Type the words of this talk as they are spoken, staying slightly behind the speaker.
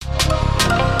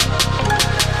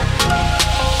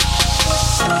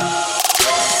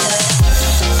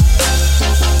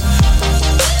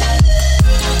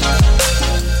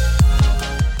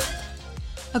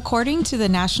According to the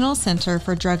National Center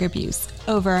for Drug Abuse,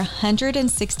 over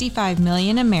 165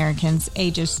 million Americans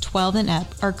ages 12 and up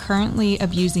are currently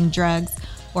abusing drugs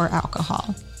or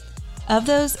alcohol. Of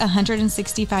those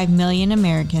 165 million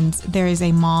Americans, there is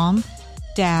a mom,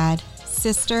 dad,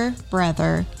 sister,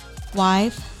 brother,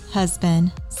 wife,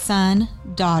 husband, son,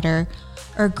 daughter,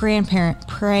 or grandparent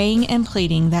praying and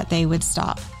pleading that they would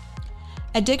stop.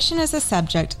 Addiction is a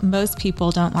subject most people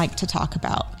don't like to talk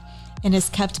about and is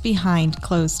kept behind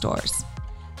closed doors.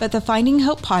 But the Finding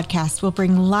Hope podcast will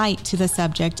bring light to the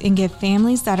subject and give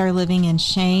families that are living in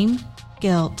shame,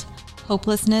 guilt,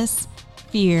 hopelessness,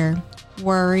 fear,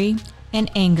 worry,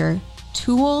 and anger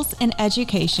tools and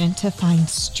education to find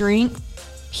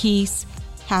strength, peace,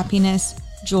 happiness,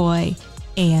 joy,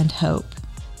 and hope.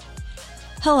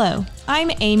 Hello,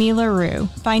 I'm Amy LaRue,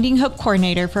 Finding Hope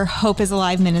Coordinator for Hope is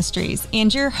Alive Ministries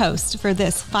and your host for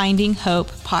this Finding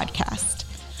Hope podcast.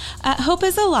 At Hope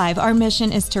is Alive, our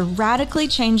mission is to radically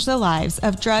change the lives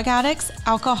of drug addicts,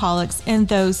 alcoholics, and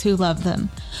those who love them.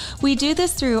 We do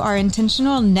this through our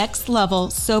intentional next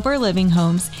level sober living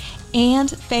homes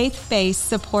and faith-based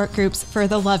support groups for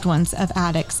the loved ones of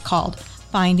addicts called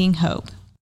Finding Hope.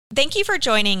 Thank you for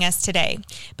joining us today.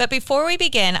 But before we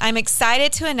begin, I'm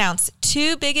excited to announce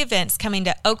two big events coming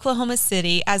to Oklahoma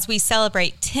City as we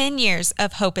celebrate 10 years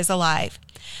of Hope is Alive.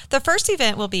 The first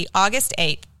event will be August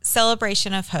 8th,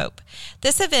 Celebration of Hope.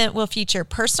 This event will feature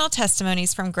personal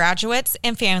testimonies from graduates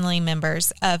and family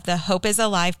members of the Hope is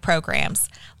Alive programs,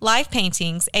 live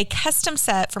paintings, a custom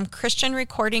set from Christian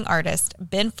recording artist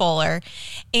Ben Fuller,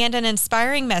 and an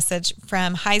inspiring message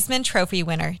from Heisman Trophy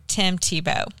winner Tim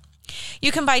Tebow.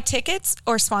 You can buy tickets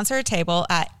or sponsor a table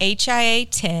at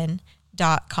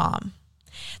HIA10.com.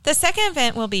 The second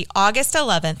event will be August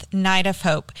 11th, Night of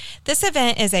Hope. This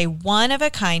event is a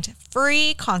one-of-a-kind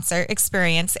free concert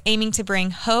experience aiming to bring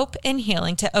hope and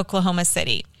healing to Oklahoma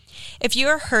City. If you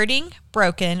are hurting,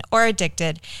 broken, or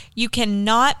addicted, you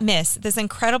cannot miss this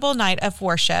incredible night of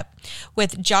worship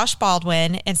with Josh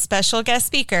Baldwin and special guest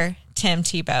speaker Tim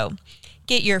Tebow.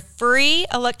 Get your free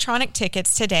electronic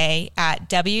tickets today at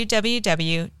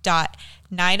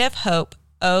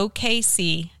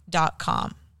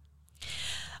www.nightofhopeokc.com.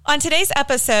 On today's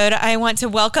episode, I want to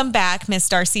welcome back Miss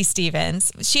Darcy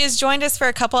Stevens. She has joined us for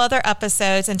a couple other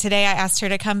episodes, and today I asked her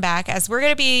to come back as we're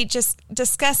going to be just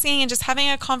discussing and just having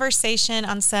a conversation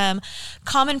on some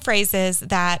common phrases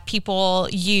that people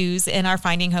use in our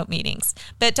Finding Hope meetings.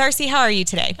 But Darcy, how are you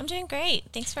today? I'm doing great.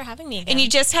 Thanks for having me again. And you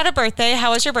just had a birthday. How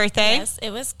was your birthday? Yes,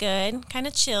 it was good. Kind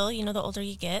of chill. You know, the older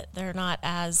you get, they're not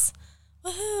as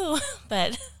woohoo,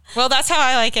 but... Well, that's how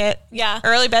I like it. Yeah.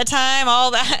 Early bedtime,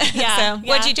 all that. Yeah. So,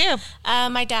 what'd you do?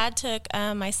 My dad took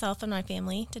myself and my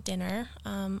family to dinner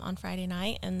on Friday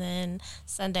night. And then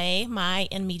Sunday, my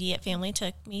immediate family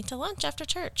took me to lunch after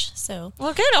church. So,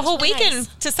 well, good. A whole really weekend nice.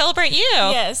 To celebrate you.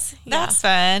 Yes. Yeah. That's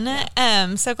fun.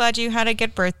 Yeah. So glad you had a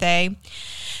good birthday.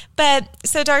 But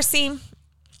so, Darcy,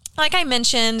 like I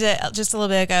mentioned just a little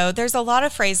bit ago, there's a lot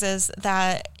of phrases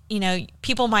that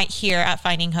people might hear at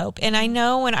Finding Hope. And I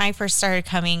know when I first started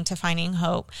coming to Finding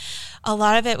Hope, a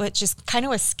lot of it was just kind of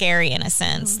was scary in a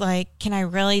sense. Mm-hmm. Like, can I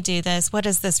really do this? What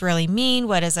does this really mean?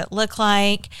 What does it look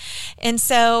like? And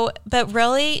so, but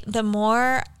really, the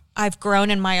more I've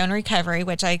grown in my own recovery,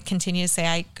 which I continue to say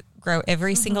I grow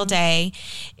every single day,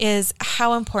 is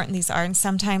how important these are. And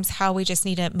sometimes how we just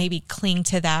need to maybe cling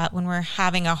to that when we're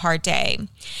having a hard day.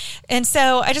 And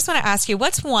so I just want to ask you,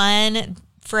 what's one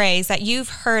phrase that you've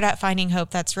heard at Finding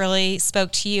Hope that's really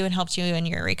spoke to you and helped you in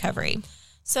your recovery?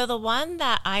 So the one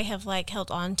that I have held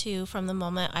on to from the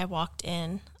moment I walked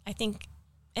in, I think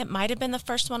it might have been the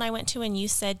first one I went to, and you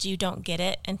said you don't get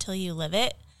it until you live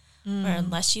it, or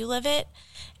unless you live it.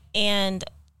 And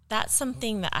that's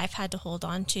something that I've had to hold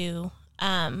on to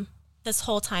this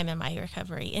whole time in my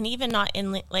recovery, and even not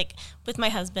in with my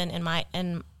husband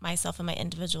and myself in my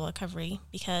individual recovery,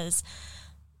 because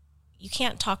you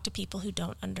can't talk to people who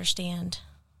don't understand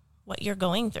what you're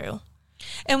going through.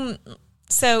 And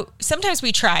so sometimes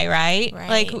we try, right?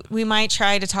 Like we might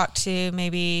try to talk to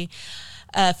maybe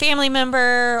a family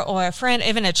member or a friend,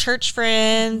 even a church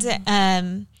friend.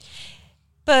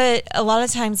 But a lot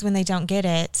of times when they don't get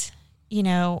it,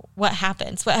 what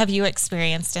happens? What have you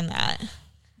experienced in that?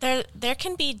 There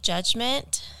can be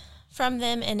judgment from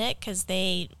them in it, because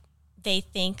they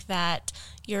think that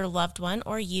your loved one,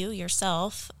 or you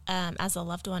yourself, as a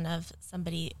loved one of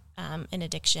somebody in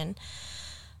addiction,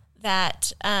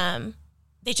 that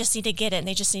they just need to get it, and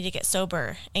they just need to get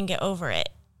sober and get over it.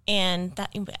 And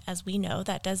that, as we know,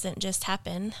 that doesn't just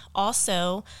happen.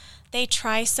 Also, they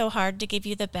try so hard to give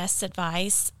you the best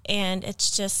advice, and it's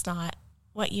just not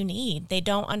what you need. They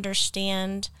don't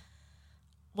understand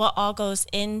what all goes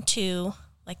into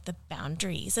like the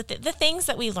boundaries, the things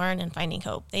that we learn in Finding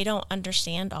Hope. They don't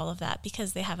understand all of that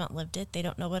because they haven't lived it. They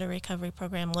don't know what a recovery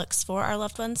program looks for our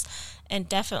loved ones, and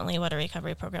definitely what a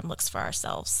recovery program looks for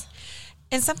ourselves.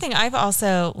 And something I've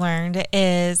also learned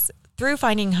is through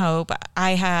Finding Hope,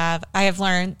 I have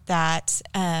learned that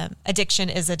addiction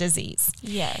is a disease.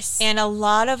 Yes. And a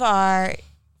lot of our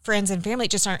friends and family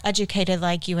just aren't educated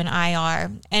like you and I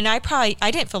are. And I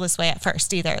didn't feel this way at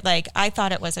first either. Like, I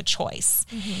thought it was a choice.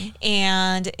 Mm-hmm.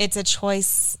 And it's a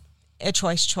choice.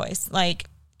 Like,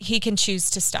 he can choose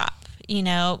to stop,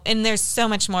 and there's so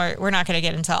much more. We're not going to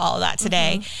get into all of that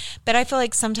today. Mm-hmm. But I feel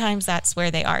like sometimes that's where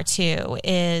they are too,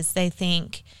 is they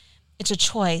think it's a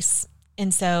choice.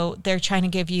 And so they're trying to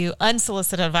give you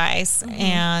unsolicited advice. Mm-hmm.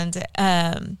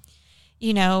 And,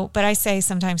 but I say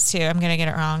sometimes too, I'm going to get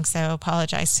it wrong, so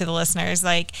apologize to the listeners.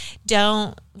 Like,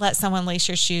 don't let someone lace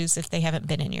your shoes if they haven't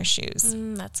been in your shoes.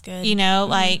 That's good.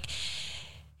 Like,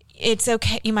 it's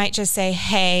okay. You might just say,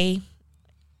 hey,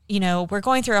 we're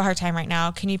going through a hard time right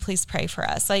now. Can you please pray for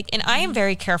us? Like, and I am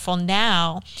very careful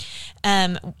now.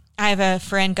 I have a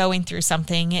friend going through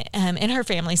something in her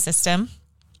family system,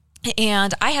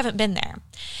 and I haven't been there.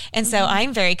 And so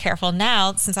I'm very careful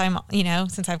now, since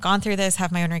I've gone through this,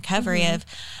 have my own recovery, of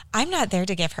I'm not there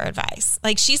to give her advice.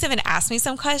 Like, she's even asked me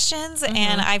some questions,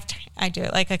 and I do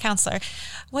it like a counselor.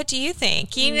 What do you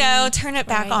think? Turn it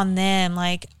back on them.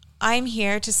 Like, I'm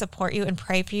here to support you and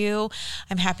pray for you.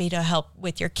 I'm happy to help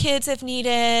with your kids if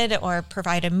needed, or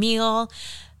provide a meal.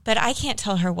 But I can't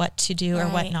tell her what to do or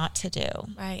what not to do.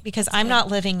 Right. Because I'm not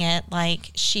living it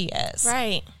like she is.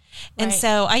 Right. And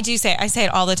so I say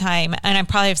it all the time, and I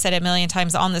probably have said it a million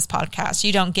times on this podcast.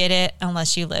 You don't get it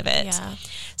unless you live it. Yeah.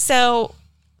 So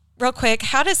real quick,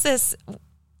 how does this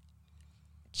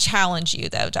challenge you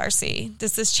though, Darcy?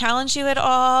 Does this challenge you at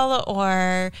all?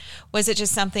 Or was it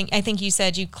just something, I think you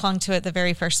said you clung to it the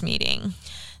very first meeting?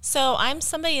 So I'm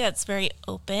somebody that's very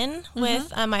open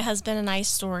with my husband and I's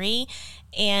story.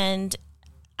 And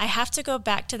I have to go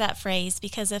back to that phrase,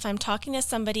 because if I'm talking to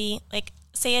somebody, like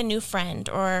say a new friend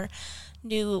or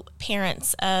new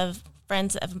parents of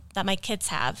friends that my kids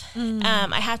have,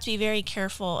 I have to be very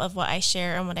careful of what I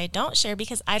share and what I don't share,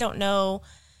 because I don't know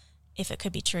if it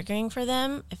could be triggering for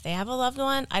them if they have a loved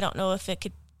one. I don't know if it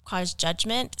could cause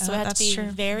judgment. So I have to be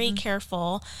very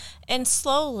careful and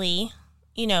slowly,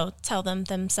 tell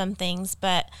them some things,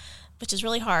 but which is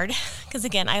really hard, because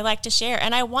again, I like to share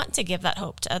and I want to give that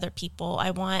hope to other people.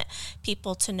 I want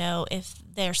people to know, if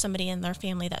there's somebody in their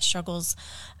family that struggles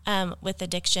with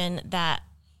addiction, that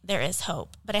there is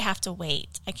hope. But I have to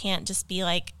wait. I can't just be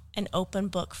like an open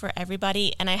book for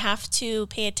everybody, and I have to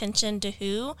pay attention to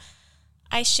who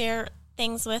I share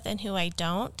things with and who I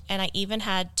don't. And I even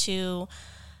had to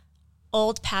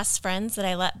old past friends that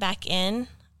I let back in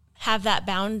have that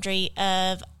boundary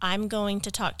of, I'm going to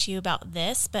talk to you about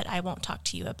this, but I won't talk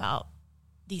to you about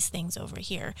these things over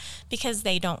here, because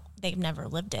they've never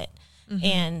lived it.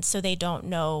 And so they don't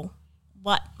know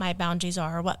what my boundaries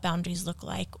are, or what boundaries look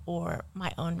like, or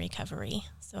my own recovery.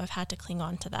 So I've had to cling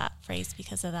on to that phrase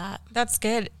because of that. That's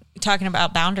good, talking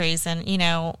about boundaries. And,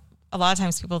 a lot of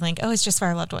times people think, oh, it's just for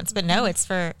our loved ones. But no, it's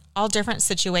for all different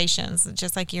situations,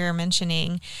 just like you're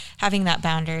mentioning, having that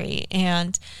boundary.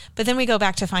 But then we go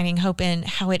back to Finding Hope in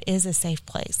how it is a safe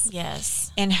place.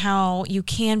 Yes. And how you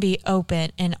can be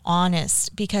open and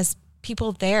honest, because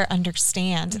people there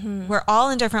understand. We're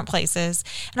all in different places.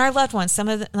 And our loved ones, some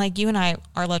of like you and I,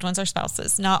 our loved ones are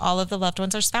spouses. Not all of the loved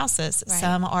ones are spouses. Right.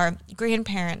 Some are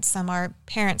grandparents, some are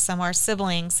parents, some are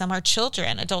siblings, some are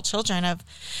children, adult children of.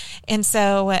 And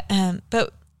so,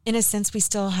 but in a sense, we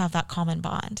still have that common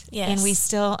bond. Yes. And we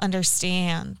still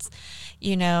understand,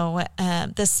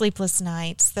 the sleepless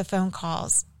nights, the phone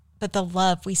calls, but the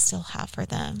love we still have for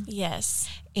them. Yes.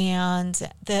 And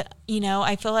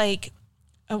I feel like,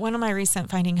 at one of my recent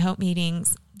Finding Hope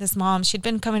meetings, this mom, she'd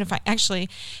been coming to actually,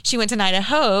 she went to Night of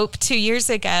Hope 2 years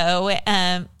ago,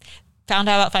 found out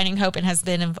about Finding Hope and has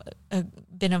been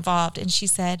involved. And she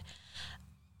said,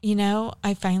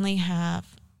 I finally have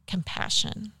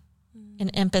compassion and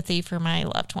empathy for my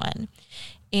loved one.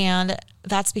 And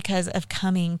that's because of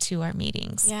coming to our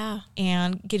meetings. Yeah.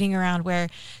 And getting around where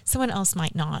someone else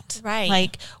might not. Right.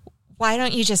 Like, why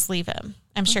don't you just leave him?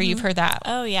 I'm sure you've heard that.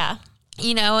 Oh, yeah.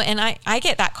 And I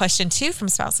get that question too from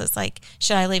spouses, like,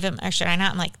 should I leave him or should I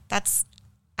not? I'm like,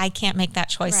 I can't make that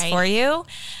choice for you.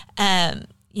 That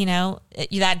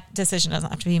decision doesn't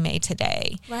have to be made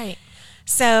today. Right.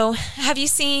 So have you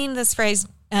seen this phrase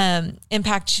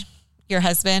impact your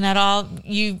husband at all?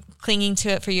 You clinging to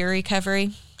it for your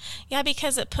recovery? Yeah,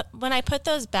 because when I put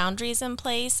those boundaries in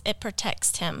place, it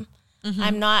protects him.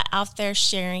 I'm not out there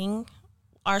sharing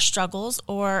our struggles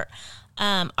or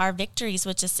our victories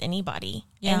with just anybody.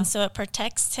 Yeah. And so it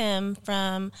protects him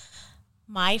from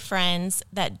my friends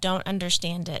that don't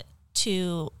understand it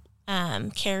to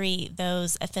carry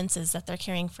those offenses that they're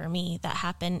carrying for me that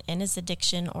happen in his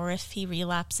addiction or if he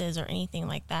relapses or anything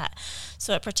like that.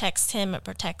 So it protects him. It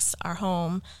protects our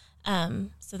home.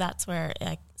 So that's where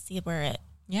I see where it.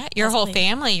 Yeah, your whole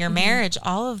family, your marriage,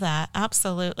 all of that.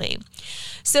 Absolutely.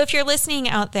 So if you're listening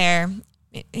out there,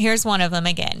 here's one of them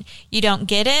again. You don't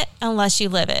get it unless you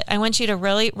live it. I want you to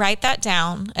really write that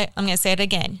down. I'm going to say it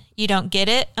again. You don't get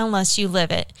it unless you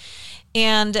live it.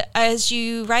 And as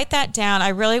you write that down, I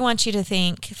really want you to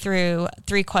think through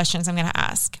 3 questions I'm going to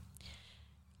ask.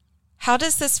 How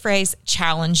does this phrase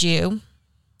challenge you?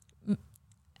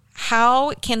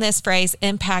 How can this phrase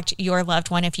impact your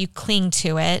loved one if you cling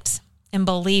to it and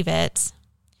believe it?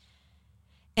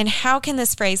 And how can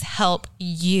this phrase help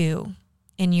you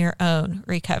in your own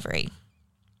recovery?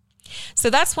 So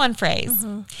that's one phrase.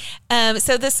 Mm-hmm.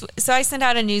 So I sent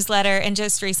out a newsletter, and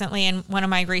just recently in one of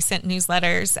my recent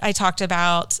newsletters, I talked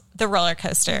about the roller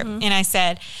coaster. Mm-hmm. And I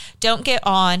said, don't get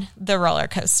on the roller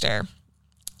coaster.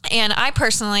 And I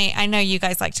personally, I know you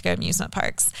guys like to go to amusement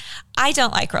parks. I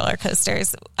don't like roller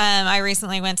coasters. I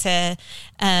recently went to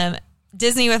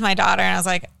Disney with my daughter, and I was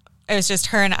like, it was just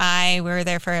her and I. We were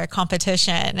there for a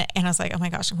competition, and I was like, oh my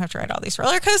gosh, I'm going to have to ride all these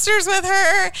roller coasters with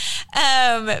her.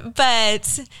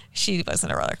 But she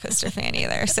wasn't a roller coaster fan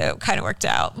either, so it kind of worked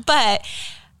out. But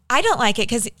I don't like it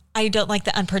because I don't like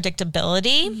the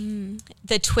unpredictability,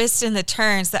 the twists and the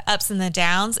turns, the ups and the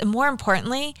downs. And more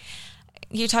importantly,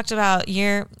 you talked about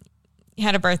you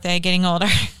had a birthday, getting older.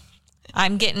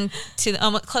 I'm getting to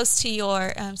almost close to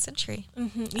your century.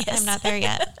 Mm-hmm, yes. I'm not there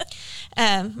yet.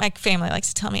 My family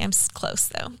likes to tell me I'm close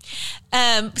though.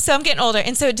 So I'm getting older.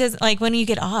 And so it does, like when you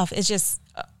get off, it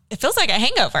feels like a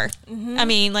hangover. Mm-hmm. I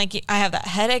mean, like I have that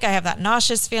headache. I have that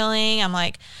nauseous feeling. I'm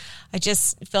like, I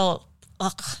just feel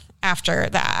after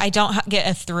that. I don't get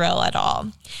a thrill at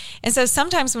all. And so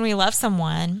sometimes when we love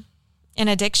someone in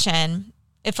addiction,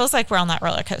 it feels like we're on that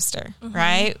roller coaster,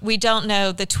 right? We don't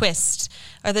know the twist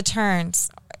or the turns.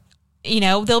 You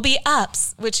know, there'll be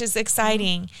ups, which is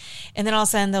exciting. And then all of a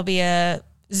sudden there'll be a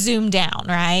zoom down,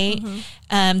 right?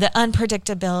 The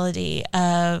unpredictability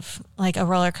of like a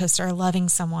roller coaster or loving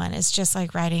someone is just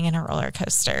like riding in a roller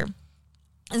coaster.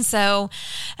 And so,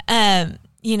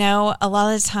 you know, a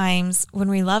lot of the times when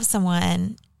we love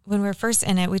someone, when we're first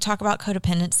in it, we talk about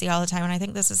codependency all the time. And I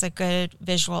think this is a good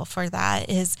visual for that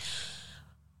is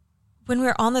when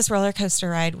we're on this roller coaster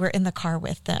ride, we're in the car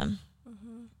with them,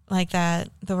 like that,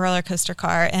 the roller coaster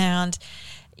car. And,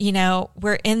 you know,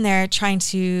 we're in there trying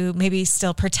to maybe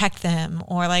still protect them.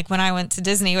 Or like when I went to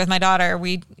Disney with my daughter,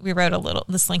 we rode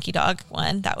the Slinky Dog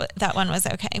one. That one was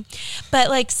okay. But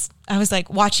like, I was like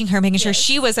watching her, making sure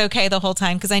she was okay the whole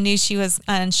time because I knew she was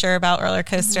unsure about roller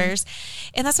coasters.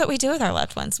 And that's what we do with our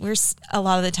loved ones. A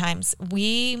lot of the times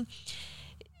we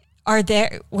are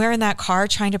there, we're in that car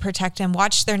trying to protect them,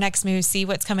 watch their next move, see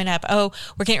what's coming up. Oh,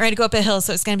 we're getting ready to go up a hill,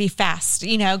 so it's going to be fast,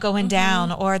 you know, going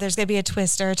down, or there's going to be a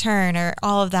twist or a turn or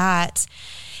all of that.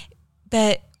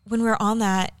 But when we're on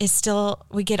that, it's still,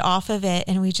 we get off of it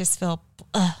and we just feel,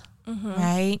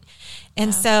 right?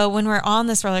 And so when we're on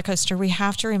this roller coaster, we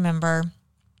have to remember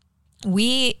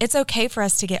it's okay for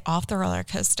us to get off the roller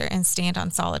coaster and stand on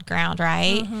solid ground,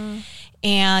 right?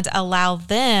 And allow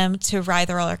them to ride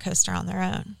the roller coaster on their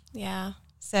own. Yeah.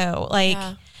 So like,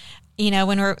 you know,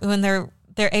 when they're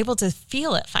able to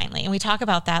feel it finally, and we talk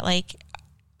about that, like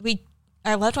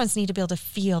our loved ones need to be able to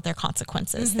feel their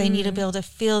consequences. They need to be able to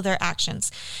feel their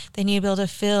actions. They need to be able to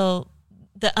feel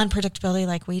the unpredictability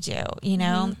like we do, you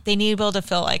know, they need to be able to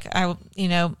feel like, you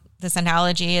know, this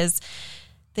analogy is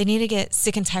they need to get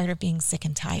sick and tired of being sick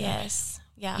and tired. Yes.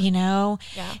 Yeah. You know?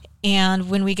 Yeah. And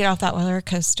when we get off that roller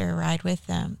coaster ride with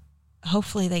them,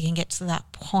 hopefully they can get to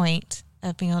that point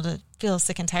of being able to feel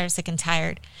sick and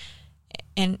tired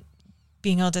and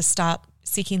being able to stop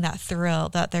seeking that thrill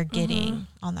that they're getting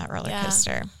on that roller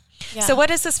coaster. Yeah. So what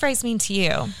does this phrase mean to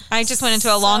you? I just went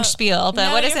into a long spiel,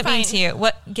 but what does it mean to you?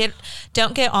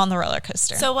 Don't get on the roller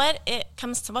coaster. So what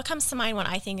comes to mind when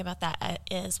I think about that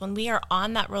is when we are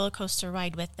on that roller coaster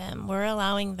ride with them, we're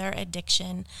allowing their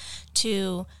addiction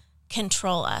to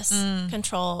control us,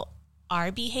 control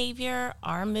our behavior,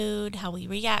 our mood, how we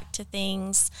react to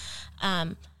things,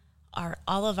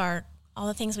 all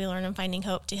the things we learn in Finding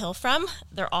Hope to heal from,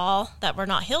 they're all that we're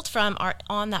not healed from are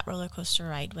on that roller coaster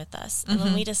ride with us. And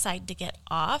when we decide to get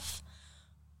off,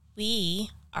 we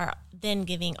are then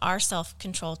giving ourselves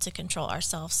control to control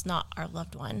ourselves, not our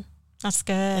loved one. That's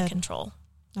good. The control.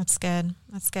 That's good.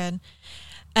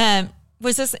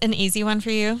 Was this an easy one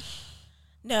for you?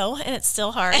 No, and it's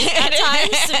still hard at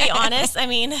times, to be honest.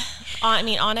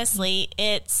 Honestly,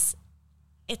 it's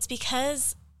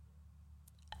because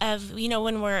of,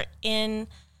 when we're in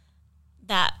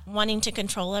that wanting to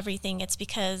control everything, it's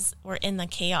because we're in the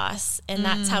chaos, and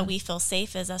that's how we feel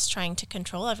safe, is us trying to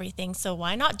control everything. So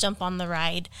why not jump on the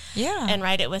ride and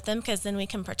ride it with them? Because then we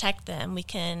can protect them. We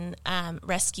can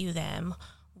rescue them.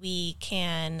 We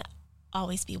can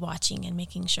always be watching and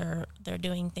making sure they're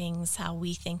doing things how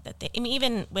we think that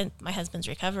even with my husband's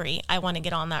recovery, I want to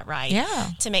get on that ride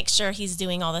to make sure he's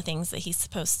doing all the things that he's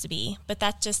supposed to be. But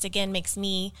that just, again, makes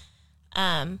me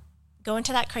go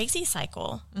into that crazy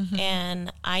cycle,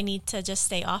 and I need to just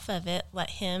stay off of it, let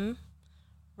him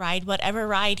ride whatever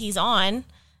ride he's on,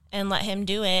 and let him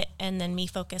do it, and then me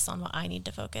focus on what I need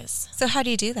to focus. So how do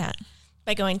you do that?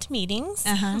 By going to meetings,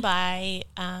 I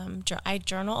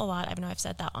journal a lot. I know I've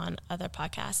said that on other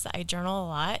podcasts, that I journal a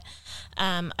lot.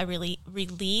 I really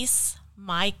release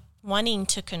my wanting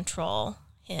to control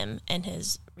him and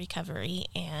his recovery.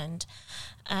 And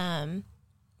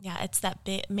it's that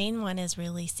main one, is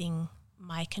releasing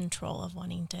my control of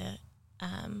wanting to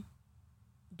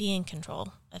be in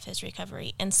control of his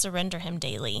recovery and surrender him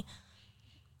daily.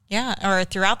 Yeah, or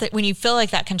throughout when you feel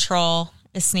like that control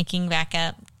is sneaking back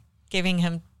up, giving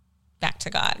him back to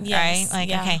God, right?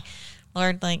 Okay,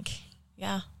 Lord,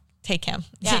 take him,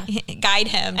 guide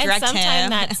him, direct him. And sometimes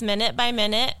that's minute by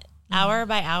minute, hour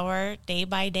by hour, day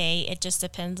by day. It just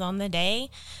depends on the day.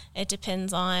 It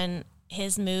depends on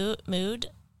his mood.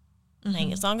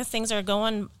 As long as things are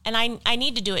going, and I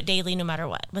need to do it daily no matter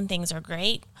what. When things are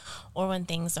great or when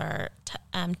things are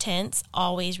tense,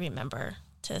 always remember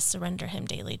to surrender him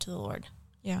daily to the Lord.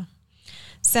 Yeah.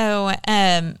 So,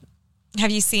 have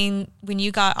you seen, when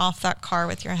you got off that car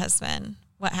with your husband,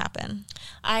 what happened?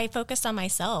 I focused on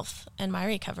myself and my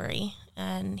recovery.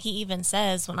 And he even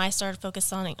says, when I started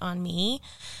focusing on me,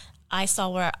 I saw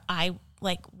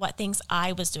what things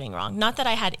I was doing wrong. Not that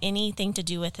I had anything to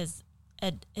do with his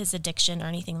addiction or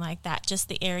anything like that, just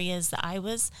the areas that I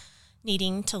was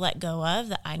needing to let go of,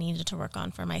 that I needed to work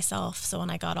on for myself. So when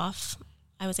I got off,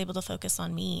 I was able to focus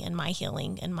on me and my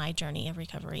healing and my journey of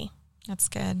recovery. That's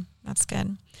good. That's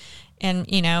good. And,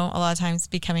 a lot of times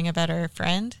becoming a better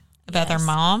friend, a better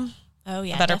mom, a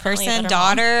better person,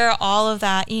 daughter, mom. All of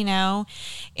that,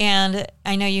 and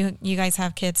I know you guys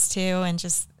have kids too, and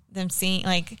just them seeing,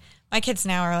 my kids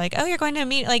now are like, oh, you're going to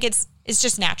meet, it's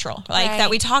just natural, that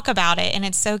we talk about it. And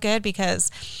it's so good, because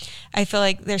I feel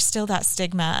like there's still that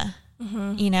stigma,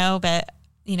 but,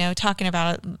 talking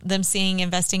about them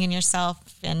investing in yourself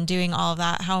and doing all of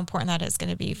that, how important that is going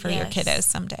to be for your kiddos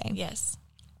someday. Yes.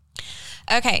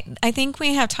 Okay. I think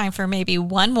we have time for maybe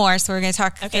one more. So we're going to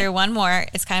talk through one more.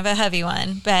 It's kind of a heavy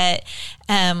one, but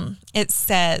it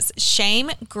says,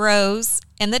 shame grows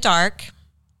in the dark,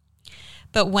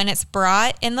 but when it's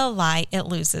brought in the light, it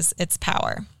loses its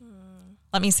power.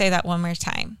 Let me say that one more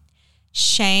time.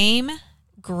 Shame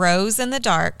grows in the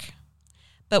dark,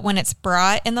 but when it's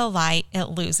brought in the light, it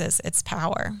loses its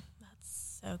power.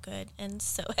 That's so good and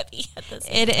so heavy at this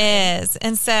time. It is.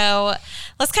 And so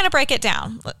let's kind of break it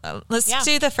down. Let's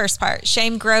do the first part.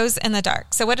 Shame grows in the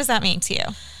dark. So what does that mean to you?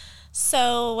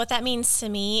 So what that means to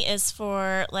me is,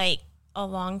 for a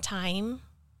long time,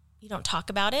 you don't talk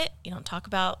about it. You don't talk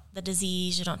about the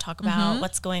disease. You don't talk about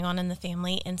what's going on in the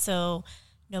family. And so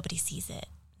nobody sees it.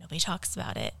 Nobody talks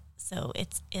about it. So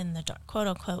it's in the dark, quote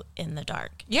unquote, in the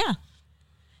dark. Yeah.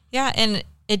 Yeah. And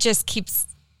it just keeps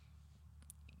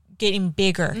getting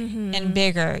bigger and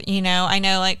bigger. I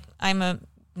know, I'm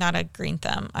not a green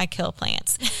thumb. I kill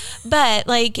plants. But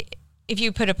if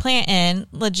you put a plant in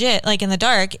legit, in the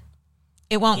dark,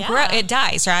 it won't grow. It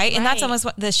dies, right? And that's almost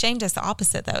what the shame does, the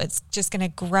opposite, though. It's just going to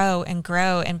grow and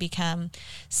grow and become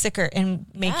sicker and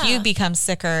make you become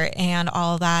sicker and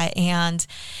all that. And,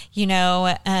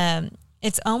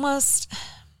 it's almost,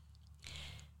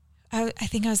 I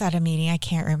think I was at a meeting. I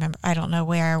can't remember. I don't know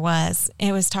where I was.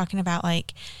 It was talking about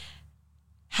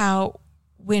how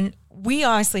when we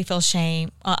honestly feel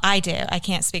shame, well, I do. I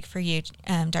can't speak for you,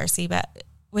 Darcy, but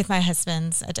with my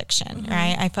husband's addiction,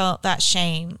 right? I felt that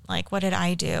shame. What did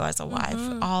I do as a wife?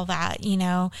 All that,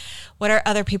 what are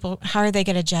other people, how are they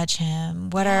going to judge him?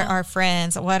 What are our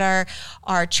friends? What are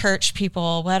our church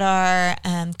people? What are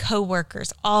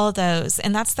coworkers? All of those.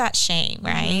 And that's that shame,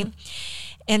 right?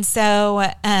 And so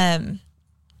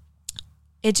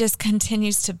it just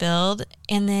continues to build.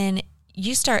 And then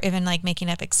you start even making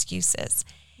up excuses.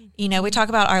 We talk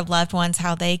about our loved ones,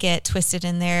 how they get twisted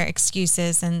in their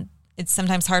excuses, and it's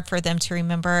sometimes hard for them to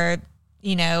remember,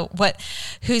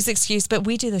 whose excuse, but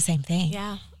we do the same thing.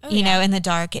 Yeah. you know, in the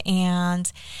dark.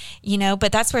 And, you know,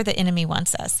 but that's where the enemy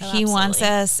wants us. He wants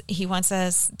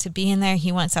us to be in there.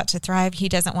 He wants that to thrive. He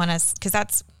doesn't want us, because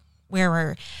that's where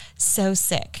we're so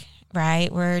sick,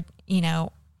 right? We're, you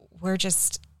know, we're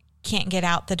just can't get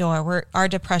out the door. Our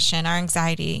depression, our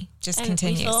anxiety just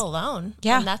continues. We feel alone.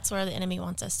 Yeah. And that's where the enemy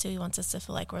wants us to. He wants us to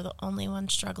feel like we're the only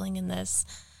ones struggling in this.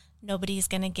 Nobody's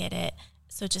going to get it.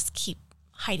 So just keep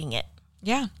hiding it.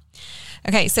 Yeah.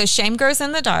 Okay. So shame grows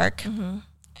in the dark. Mm-hmm.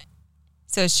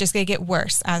 So it's just going to get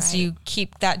worse as you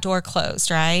keep that door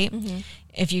closed, right? Mm-hmm.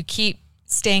 If you keep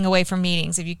staying away from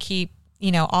meetings, if you keep,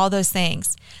 you know, all those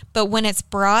things. But when it's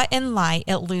brought in light,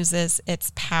 it loses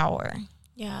its power.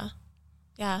 Yeah.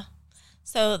 Yeah.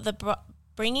 So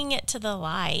bringing it to the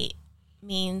light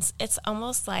means it's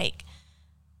almost like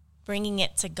bringing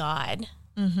it to God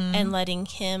and letting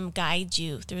him guide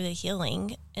you through the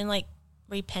healing and like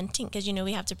repenting, because, you know,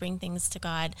 we have to bring things to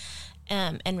God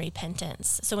and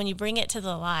repentance. So when you bring it to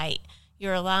the light,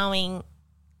 you're allowing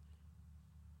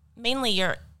mainly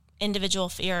your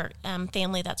individual, your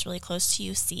family that's really close to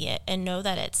you see it and know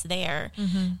that it's there.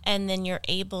 Mm-hmm. And then you're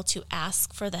able to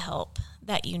ask for the help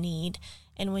that you need.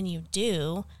 And when you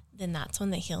do, then that's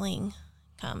when the healing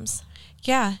comes.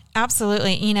 Yeah,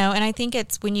 absolutely. You know, and I think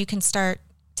it's when you can start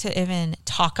to even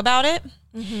talk about it.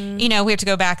 Mm-hmm. You know, we have to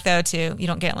go back though to you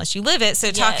don't get it unless you live it.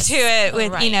 So talk to it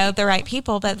with, you know, the right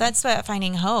people. But that's what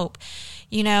Finding Hope,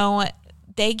 you know,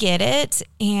 they get it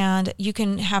and you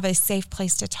can have a safe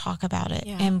place to talk about it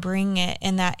and bring it,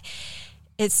 and that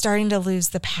it's starting to lose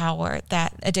the power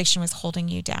that addiction was holding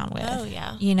you down with. Oh,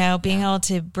 yeah. You know, being able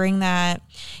to bring that,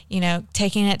 you know,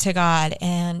 taking it to God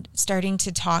and starting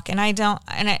to talk. And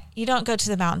you don't go to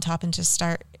the mountaintop and just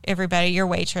start everybody, your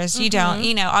waitress. You don't,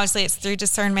 you know, obviously it's through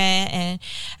discernment and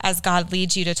as God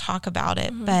leads you to talk about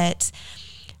it. But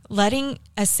letting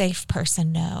a safe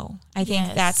person know, I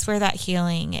think that's where that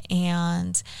healing,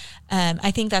 and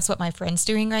I think that's what my friend's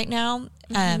doing right now.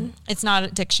 It's not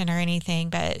addiction or anything,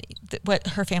 but what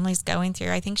her family's going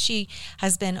through. I think she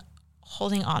has been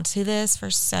holding on to this for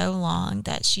so long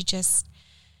that she just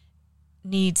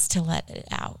needs to let it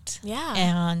out. Yeah.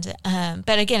 And,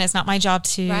 but again, it's not my job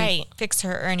to fix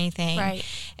her or anything. Right.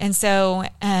 And so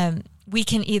we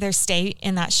can either stay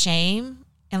in that shame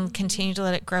and continue to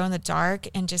let it grow in the dark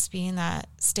and just be in that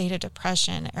state of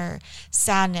depression or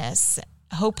sadness,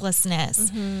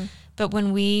 hopelessness. But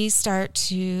when we start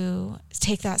to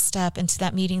take that step into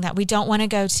that meeting that we don't want to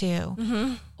go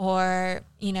to, or,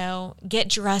 you know, get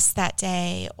dressed that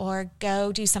day, or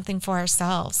go do something for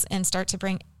ourselves and start to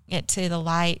bring it to the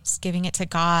light, giving it to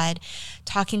God,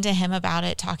 talking to him about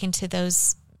it, going to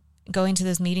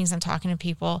those meetings and talking to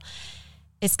people,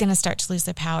 it's going to start to lose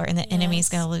the power, and the enemy's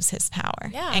going to lose his power.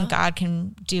 Yeah. And God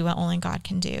can do what only God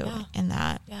can do in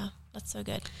that. Yeah, that's so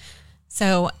good.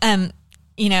 So,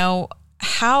 you know,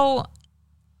 how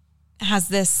has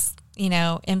this, you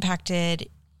know, impacted,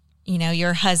 you know,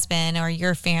 your husband or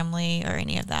your family or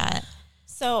any of that?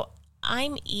 So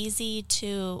I'm easy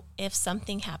to, if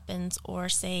something happens, or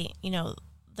say, you know,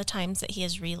 the times that he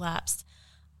has relapsed,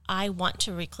 I want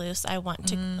to recluse. I want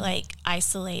to like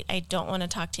isolate. I don't want to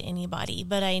talk to anybody,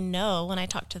 but I know when I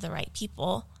talk to the right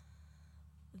people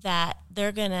that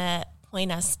they're going to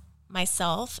point us,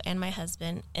 myself and my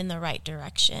husband, in the right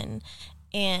direction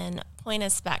and point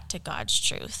us back to God's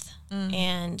truth.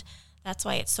 And that's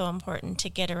why it's so important to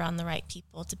get around the right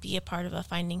people, to be a part of a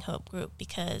Finding Hope group,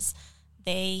 because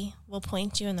they will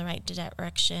point you in the right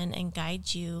direction and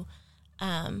guide you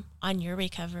on your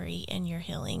recovery and your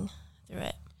healing through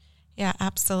it. Yeah,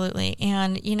 absolutely.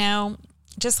 And, you know,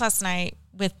 just last night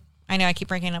I know I keep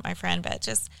bringing up my friend, but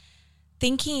just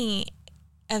thinking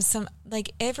of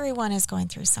like everyone is going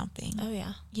through something. Oh,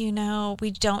 yeah. You know, we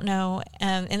don't know.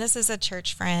 And this is a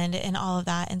church friend and all of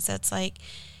that. And so it's like,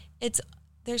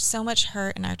 there's so much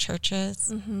hurt in our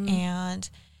churches, and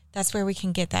that's where we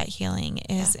can get that healing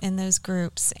is in those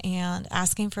groups and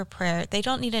asking for prayer. They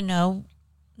don't need to know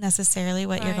necessarily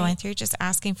what you're going through, just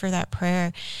asking for that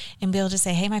prayer and be able to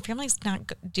say, hey, my family's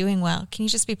not doing well. Can you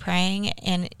just be praying?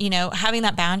 And, you know, having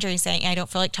that boundary, saying, I don't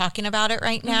feel like talking about it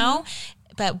right now,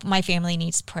 but my family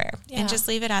needs prayer, and just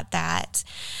leave it at that.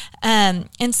 And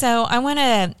so I want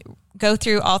to go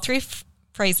through all three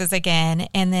phrases again,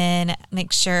 and then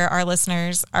make sure our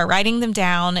listeners are writing them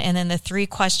down, and then the 3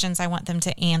 questions I want them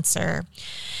to answer.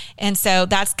 And so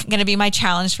that's going to be my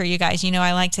challenge for you guys. You know,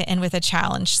 I like to end with a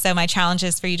challenge. So my challenge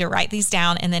is for you to write these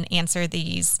down and then answer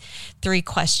these 3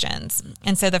 questions.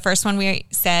 And so the first one we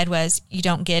said was, you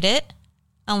don't get it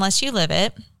unless you live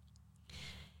it.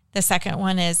 The second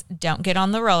one is, don't get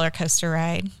on the roller coaster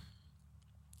ride.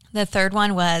 The third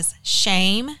one was,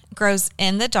 shame grows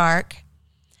in the dark,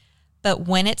 but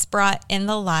when it's brought in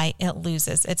the light, it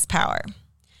loses its power.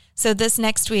 So this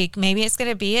next week, maybe it's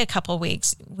going to be a couple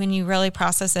weeks when you really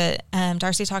process it.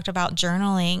 Darcy talked about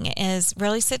journaling, is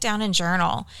really sit down and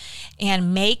journal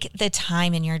and make the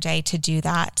time in your day to do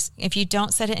that. If you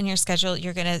don't set it in your schedule,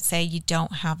 you're going to say you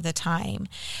don't have the time.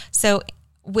 So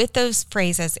with those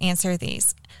phrases, answer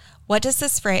these.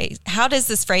 How does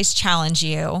this phrase challenge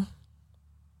you?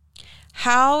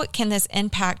 How can this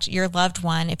impact your loved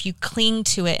one if you cling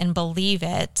to it and believe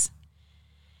it?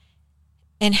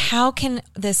 And how can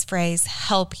this phrase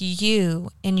help you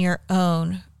in your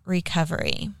own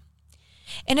recovery?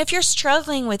 And if you're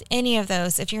struggling with any of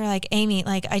those, if you're like, Amy,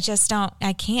 like, I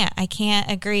can't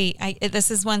agree.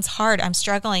 This one's hard. I'm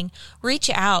struggling.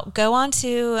 Reach out.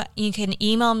 You can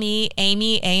email me,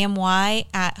 Amy, AMY,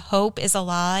 at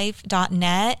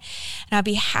hopeisalive.net. And I'll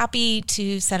be happy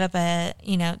to set up a,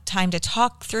 time to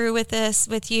talk through with this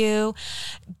with you.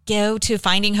 Go to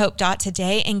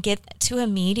findinghope.today and get to a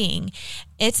meeting.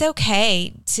 It's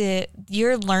okay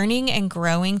you're learning and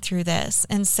growing through this.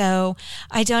 And so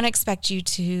I don't expect you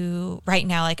to right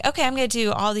now, like, okay, I'm going to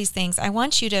do all these things. I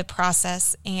want you to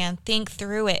process and think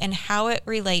through it and how it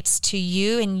relates to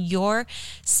you and your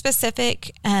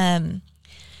specific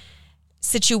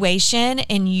situation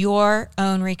in your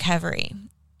own recovery.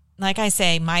 Like I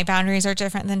say, my boundaries are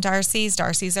different than Darcy's.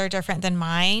 Darcy's are different than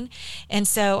mine. And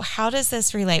so how does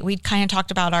this relate? We kind of talked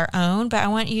about our own, but I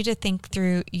want you to think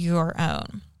through your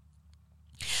own.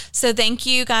 So thank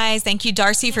you guys. Thank you,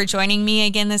 Darcy, for joining me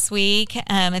again this week.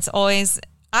 I always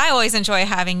enjoy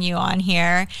having you on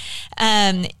here.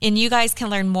 And you guys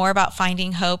can learn more about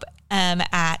Finding Hope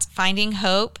at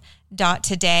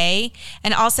findinghope.today.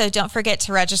 And also don't forget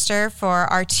to register for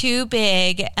our two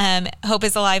big Hope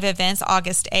is Alive events,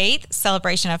 August 8th,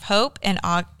 Celebration of Hope, and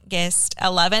August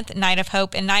 11th, Night of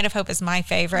Hope. And Night of Hope is my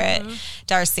favorite,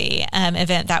 Darcy,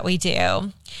 event that we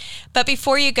do. But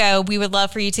before you go, we would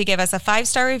love for you to give us a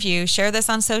 5-star review, share this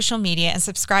on social media, and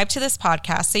subscribe to this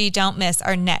podcast so you don't miss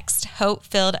our next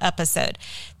hope-filled episode.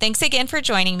 Thanks again for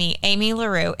joining me, Amy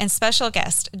LaRue, and special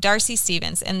guest Darcy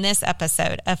Stevens in this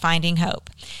episode of Finding Hope.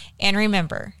 And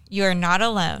remember, you are not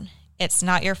alone. It's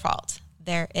not your fault.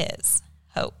 There is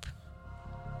hope.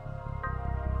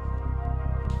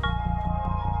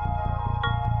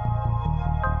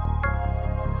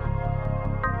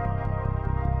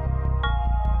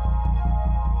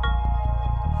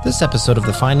 This episode of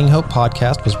the Finding Hope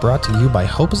podcast was brought to you by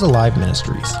Hope is Alive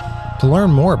Ministries. To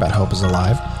learn more about Hope is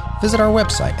Alive, visit our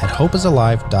website at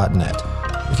hopeisalive.net.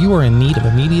 If you are in need of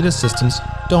immediate assistance,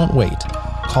 don't wait.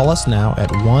 Call us now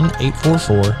at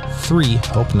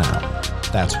 1-844-3-HOPE-NOW.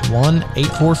 That's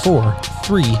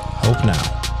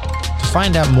 1-844-3-HOPE-NOW. To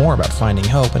find out more about Finding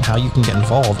Hope and how you can get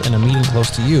involved in a meeting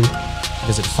close to you,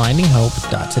 visit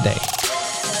findinghope.today.